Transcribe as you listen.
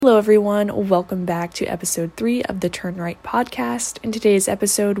Hello everyone, welcome back to episode 3 of the Turn Right podcast. In today's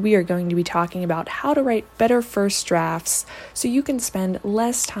episode, we are going to be talking about how to write better first drafts so you can spend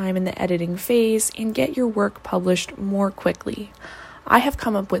less time in the editing phase and get your work published more quickly. I have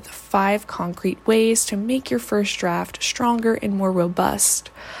come up with 5 concrete ways to make your first draft stronger and more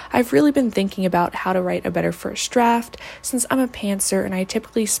robust. I've really been thinking about how to write a better first draft since I'm a pantser and I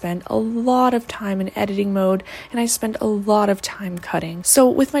typically spend a lot of time in editing mode and I spend a lot of time cutting. So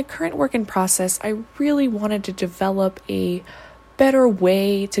with my current work in process, I really wanted to develop a better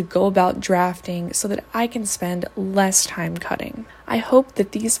way to go about drafting so that I can spend less time cutting. I hope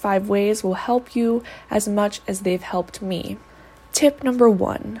that these 5 ways will help you as much as they've helped me. Tip number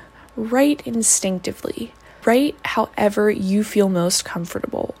 1, write instinctively. Write however you feel most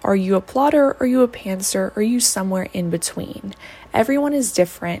comfortable. Are you a plotter? Are you a pantser? Are you somewhere in between? Everyone is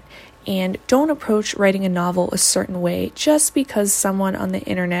different, and don't approach writing a novel a certain way just because someone on the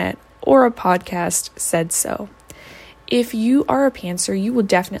internet or a podcast said so. If you are a pantser, you will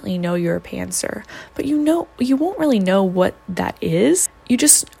definitely know you're a pantser, but you won't really know what that is. You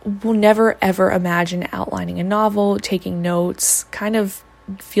just will never ever imagine outlining a novel, taking notes, kind of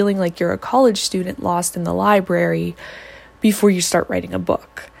feeling like you're a college student lost in the library before you start writing a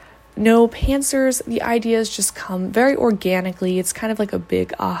book. No, pantsers, the ideas just come very organically. It's kind of like a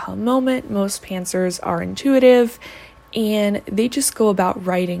big aha moment. Most pantsers are intuitive and they just go about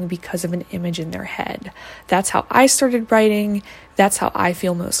writing because of an image in their head. That's how I started writing. That's how I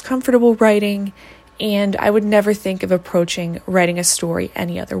feel most comfortable writing. And I would never think of approaching writing a story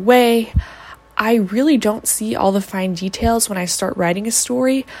any other way. I really don't see all the fine details when I start writing a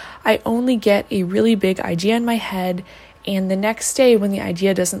story. I only get a really big idea in my head, and the next day when the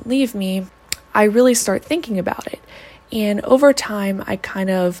idea doesn't leave me, I really start thinking about it. And over time, I kind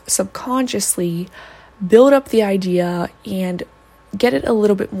of subconsciously build up the idea and get it a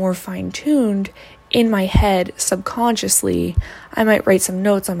little bit more fine-tuned in my head subconsciously. I might write some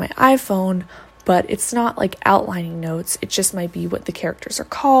notes on my iPhone, but it's not like outlining notes. It just might be what the characters are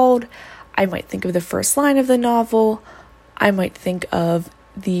called. I might think of the first line of the novel. I might think of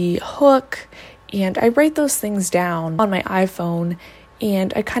the hook, and I write those things down on my iPhone,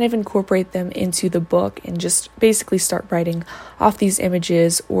 and I kind of incorporate them into the book and just basically start writing off these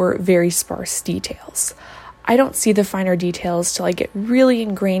images or very sparse details. I don't see the finer details till I get really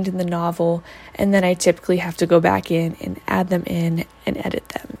ingrained in the novel, and then I typically have to go back in and add them in and edit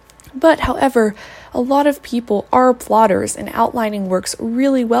them. But however, a lot of people are plotters and outlining works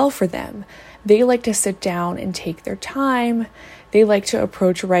really well for them. They like to sit down and take their time. They like to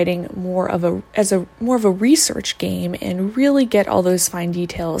approach writing more of a research game and really get all those fine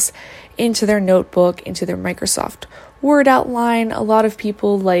details into their notebook, into their Microsoft Word outline. A lot of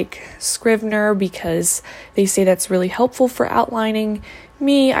people like Scrivener because they say that's really helpful for outlining.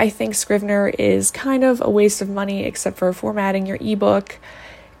 Me, I think Scrivener is kind of a waste of money except for formatting your ebook,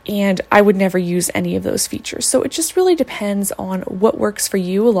 and I would never use any of those features. So it just really depends on what works for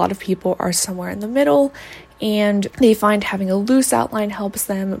you. A lot of people are somewhere in the middle, and they find having a loose outline helps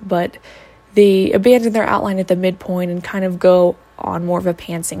them, but they abandon their outline at the midpoint and kind of go on more of a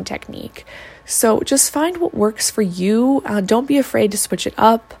pantsing technique. So just find what works for you. Don't be afraid to switch it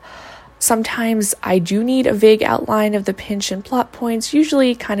up. Sometimes I do need a vague outline of the pinch and plot points,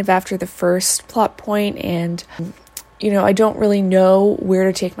 usually kind of after the first plot point, and I don't really know where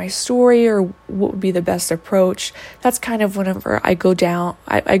to take my story or what would be the best approach. That's kind of whenever I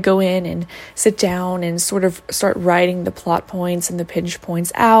go in and sit down and sort of start writing the plot points and the pinch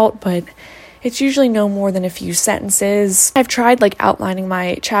points out, but it's usually no more than a few sentences. I've tried outlining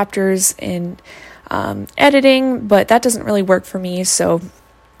my chapters in editing, but that doesn't really work for me, so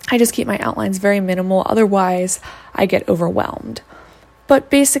I just keep my outlines very minimal. Otherwise, I get overwhelmed. But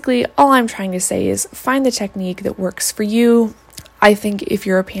basically, all I'm trying to say is find the technique that works for you. I think if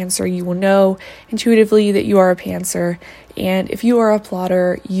you're a pantser, you will know intuitively that you are a pantser. And if you are a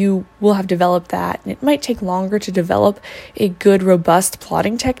plotter, you will have developed that. And it might take longer to develop a good, robust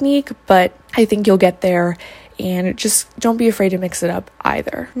plotting technique, but I think you'll get there. And just don't be afraid to mix it up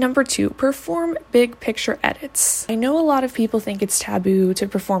either. Number 2, perform big picture edits. I know a lot of people think it's taboo to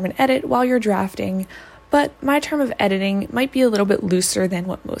perform an edit while you're drafting, but my term of editing might be a little bit looser than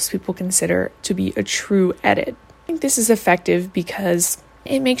what most people consider to be a true edit. I think this is effective because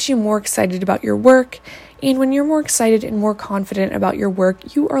it makes you more excited about your work, and when you're more excited and more confident about your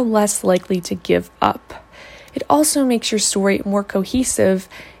work, you are less likely to give up. It also makes your story more cohesive,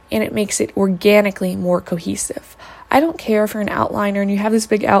 and it makes it organically more cohesive. I don't care if you're an outliner and you have this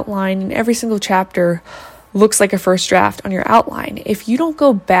big outline and every single chapter looks like a first draft on your outline. If you don't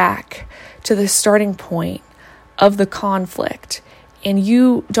go back to the starting point of the conflict and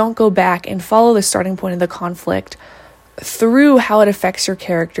you don't go back and follow the starting point of the conflict through how it affects your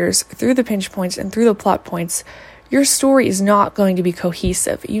characters, through the pinch points and through the plot points, your story is not going to be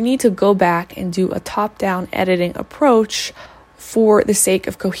cohesive. You need to go back and do a top-down editing approach for the sake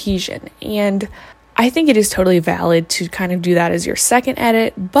of cohesion. And I think it is totally valid to kind of do that as your second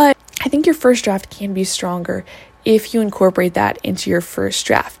edit, but I think your first draft can be stronger if you incorporate that into your first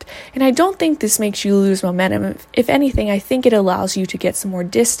draft. And I don't think this makes you lose momentum. If anything, I think it allows you to get some more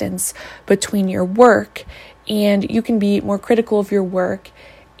distance between your work, and you can be more critical of your work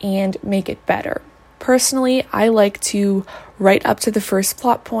and make it better. Personally, I like to write up to the first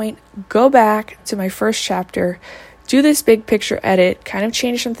plot point, go back to my first chapter, do this big picture edit, kind of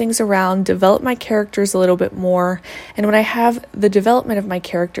change some things around, develop my characters a little bit more. And when I have the development of my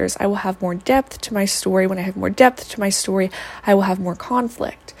characters, I will have more depth to my story. When I have more depth to my story, I will have more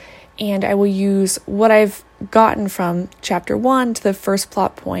conflict. And I will use what I've gotten from chapter 1 to the first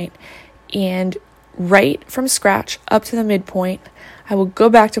plot point and write from scratch up to the midpoint. I will go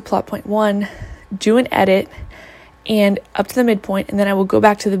back to plot point 1, do an edit, and up to the midpoint, and then I will go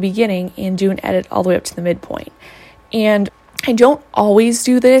back to the beginning and do an edit all the way up to the midpoint. And I don't always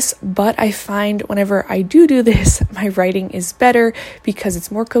do this, but I find whenever I do this, my writing is better because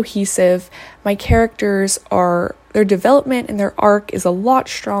it's more cohesive. My characters their development and their arc is a lot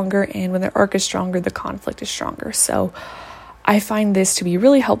stronger, and when their arc is stronger, the conflict is stronger. So I find this to be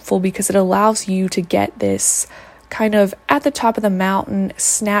really helpful because it allows you to get this kind of at the top of the mountain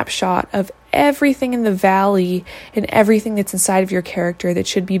snapshot of everything in the valley and everything that's inside of your character that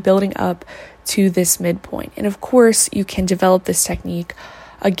should be building up to this midpoint. And of course, you can develop this technique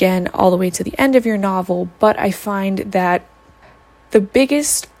again all the way to the end of your novel, but I find that the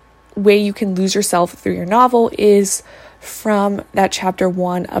biggest way you can lose yourself through your novel is from that chapter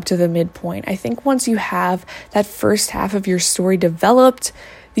 1 up to the midpoint. I think once you have that first half of your story developed,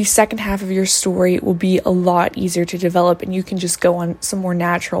 the second half of your story will be a lot easier to develop, and you can just go on some more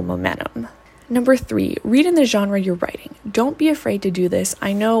natural momentum. Number 3, read in the genre you're writing. Don't be afraid to do this.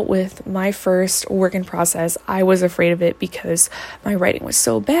 I know with my first work in process, I was afraid of it because my writing was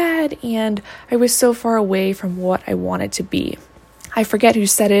so bad and I was so far away from what I wanted to be. I forget who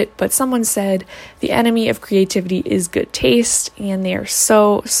said it, but someone said the enemy of creativity is good taste, and they are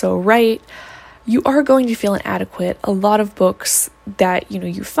so right. You are going to feel inadequate. A lot of books that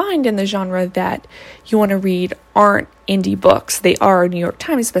you find in the genre that you want to read aren't indie books. They are New York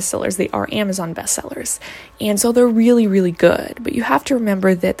Times bestsellers. They are Amazon bestsellers. And so they're really, really good. But you have to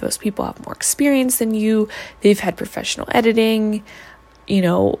remember that those people have more experience than you. They've had professional editing.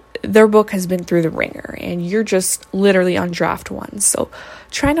 Their book has been through the ringer, and you're just literally on draft 1. So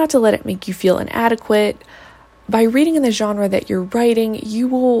try not to let it make you feel inadequate. By reading in the genre that you're writing,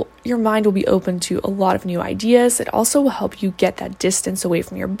 your mind will be open to a lot of new ideas. It also will help you get that distance away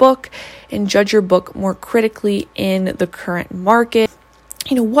from your book and judge your book more critically in the current market.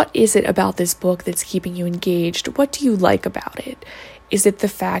 What is it about this book that's keeping you engaged? What do you like about it? Is it the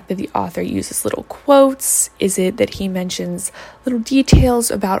fact that the author uses little quotes? Is it that he mentions little details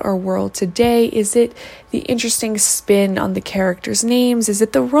about our world today? Is it the interesting spin on the characters' names? Is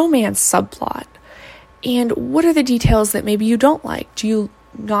it the romance subplot? And what are the details that maybe you don't like? Do you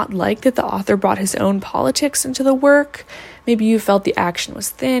not like that the author brought his own politics into the work? Maybe you felt the action was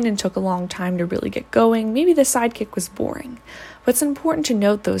thin and took a long time to really get going. Maybe the sidekick was boring. But it's important to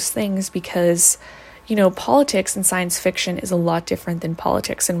note those things because, politics in science fiction is a lot different than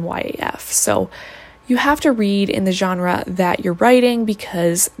politics in YAF. So you have to read in the genre that you're writing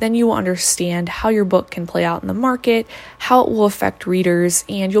because then you will understand how your book can play out in the market, how it will affect readers,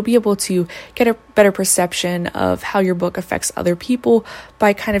 and you'll be able to get a better perception of how your book affects other people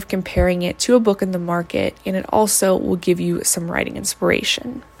by kind of comparing it to a book in the market, and it also will give you some writing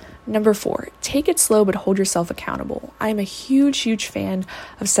inspiration. Number 4, take it slow but hold yourself accountable. I'm a huge fan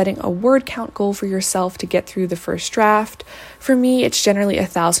of setting a word count goal for yourself to get through the first draft. For me, it's generally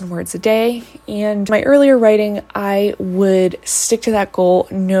 1,000 words a day. And my earlier writing, I would stick to that goal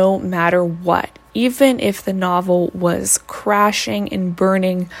no matter what. Even if the novel was crashing and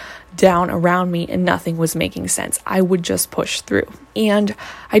burning down around me and nothing was making sense, I would just push through. And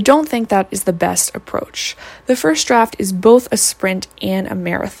I don't think that is the best approach. The first draft is both a sprint and a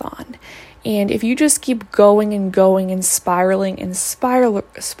marathon. And if you just keep going and spiraling,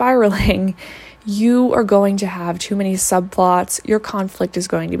 you are going to have too many subplots. Your conflict is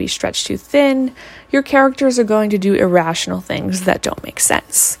going to be stretched too thin. Your characters are going to do irrational things that don't make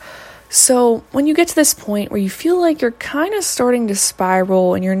sense. So when you get to this point where you feel like you're kind of starting to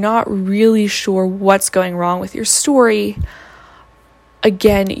spiral and you're not really sure what's going wrong with your story,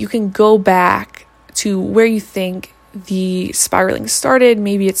 again, you can go back to where you think the spiraling started.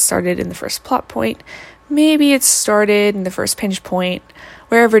 Maybe it started in the first plot point. Maybe it started in the first pinch point.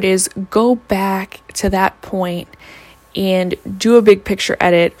 Wherever it is, go back to that point and do a big picture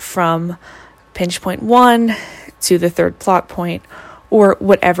edit from pinch point 1 to the third plot point, or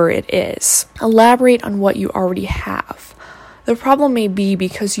whatever it is. Elaborate on what you already have. The problem may be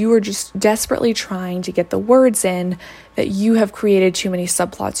because you are just desperately trying to get the words in that you have created too many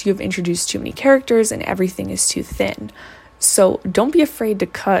subplots, you have introduced too many characters, and everything is too thin. So don't be afraid to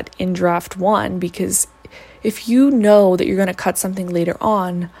cut in draft 1, because if you know that you're going to cut something later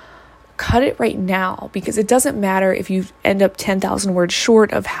on, cut it right now, because it doesn't matter if you end up 10,000 words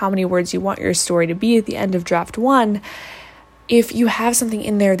short of how many words you want your story to be at the end of draft 1. If you have something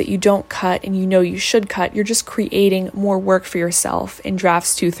in there that you don't cut and you know you should cut, you're just creating more work for yourself in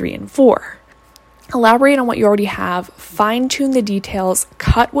drafts 2, 3, and 4. Elaborate on what you already have, fine-tune the details,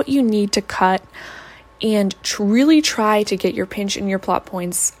 cut what you need to cut, and really try to get your pinch and your plot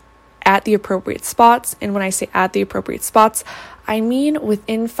points at the appropriate spots. And when I say at the appropriate spots, I mean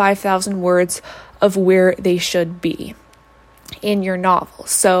within 5,000 words of where they should be in your novel.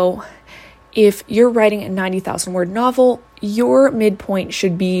 So if you're writing a 90,000 word novel, your midpoint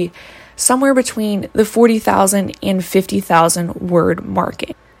should be somewhere between the 40,000 and 50,000 word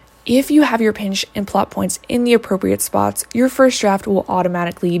marking. If you have your pinch and plot points in the appropriate spots, your first draft will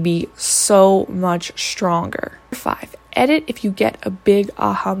automatically be so much stronger. 5, edit if you get a big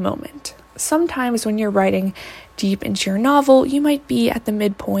aha moment. Sometimes when you're writing deep into your novel, you might be at the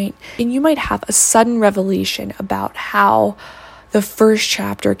midpoint and you might have a sudden revelation about how the first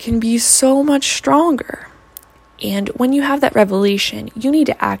chapter can be so much stronger. And when you have that revelation, you need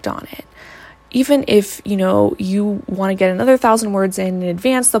to act on it. Even if, you want to get another 1,000 words in and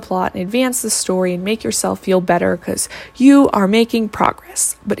advance the plot and advance the story and make yourself feel better because you are making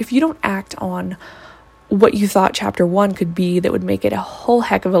progress. But if you don't act on what you thought chapter 1 could be that would make it a whole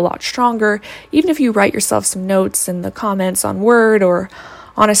heck of a lot stronger, even if you write yourself some notes in the comments on Word or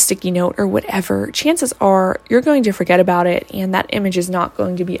on a sticky note or whatever, chances are you're going to forget about it and that image is not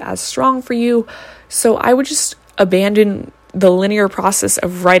going to be as strong for you. So I would just abandon the linear process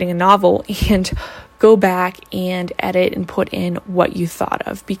of writing a novel and go back and edit and put in what you thought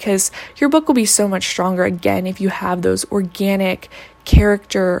of, because your book will be so much stronger again if you have those organic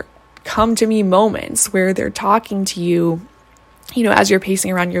character come to me moments where they're talking to you, as you're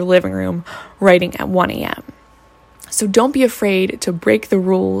pacing around your living room writing at 1 a.m. So don't be afraid to break the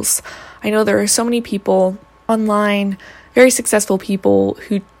rules. I know there are so many people online, very successful people,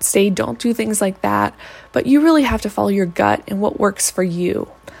 who say don't do things like that, but you really have to follow your gut and what works for you.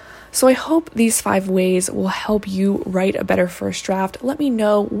 So I hope these 5 ways will help you write a better first draft. Let me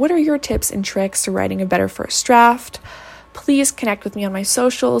know, what are your tips and tricks to writing a better first draft? Please connect with me on my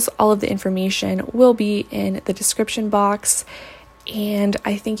socials. All of the information will be in the description box. And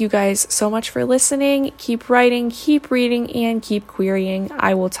I thank you guys so much for listening. Keep writing, keep reading, and keep querying.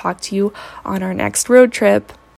 I will talk to you on our next road trip.